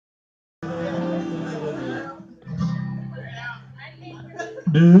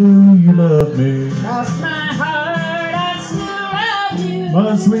Do you love me? Cross my heart, I still love you.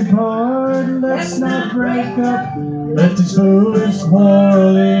 Must we part? Let's not break up. Let this foolish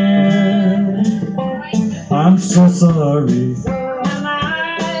quarrel end. I'm so sorry. So am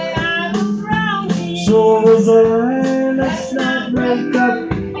I was wrong here. So was I. Let's not break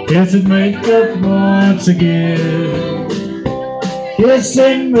up. Kiss and make up once again. Kiss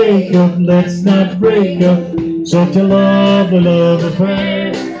and make up. Let's not break up. Such a love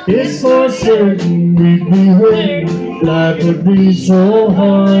affair. It's for certain we'd be hurting. Life would be so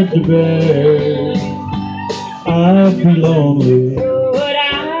hard to bear. I'd be lonely. So would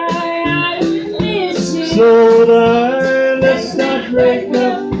I would miss you. So would I. Let's not break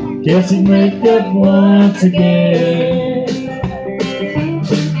up. Kiss and make up once again.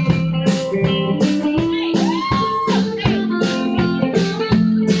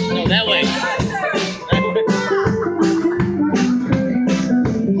 No, that way.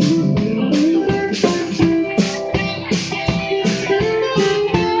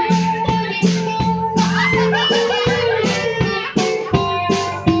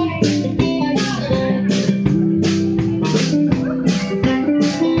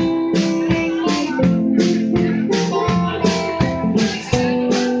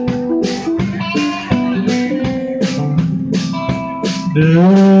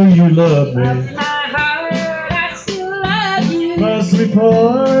 Do you love me? Cross my heart, I still love you. Must we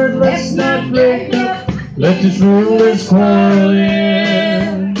part? Let's not break up. Let this foolish quarrel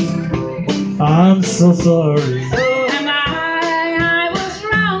end. I'm so sorry. So am I was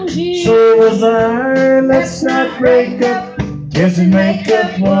wrong here. So was I. Let's not break up. Kiss and make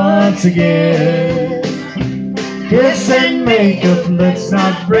up once again. Kiss and make up. Let's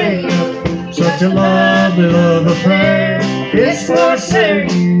not break up. Such a love affair. It's for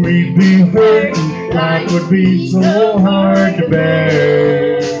certain we'd be hurting. Life would be so hard to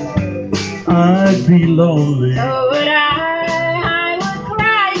bear. I'd be lonely. So would I would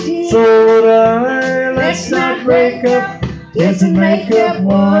cry here. So would I. Let's not break up. Kiss and make up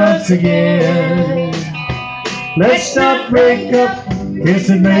once again. Let's not break up. Kiss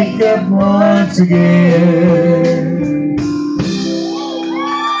and make up once again.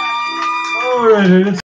 Alright.